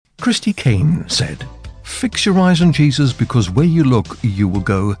Christy Kane said, "Fix your eyes on Jesus, because where you look, you will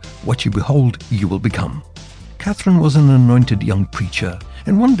go. What you behold, you will become." Catherine was an anointed young preacher,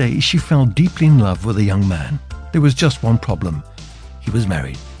 and one day she fell deeply in love with a young man. There was just one problem. He was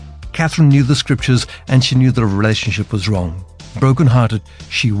married. Catherine knew the scriptures, and she knew the relationship was wrong. Broken-hearted,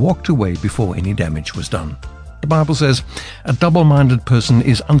 she walked away before any damage was done. The Bible says, "A double-minded person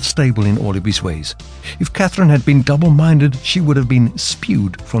is unstable in all of his ways." If Catherine had been double-minded, she would have been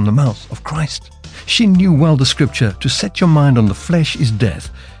spewed from the mouth of Christ. She knew well the scripture, "To set your mind on the flesh is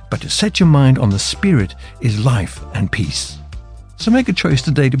death, but to set your mind on the Spirit is life and peace." So make a choice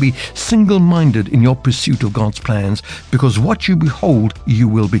today to be single-minded in your pursuit of God's plans, because what you behold, you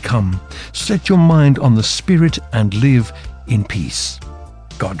will become. Set your mind on the Spirit and live in peace.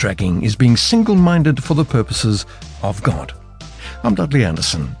 God Tracking is being single-minded for the purposes of God. I'm Dudley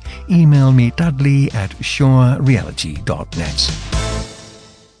Anderson. Email me dudley@surereality.net.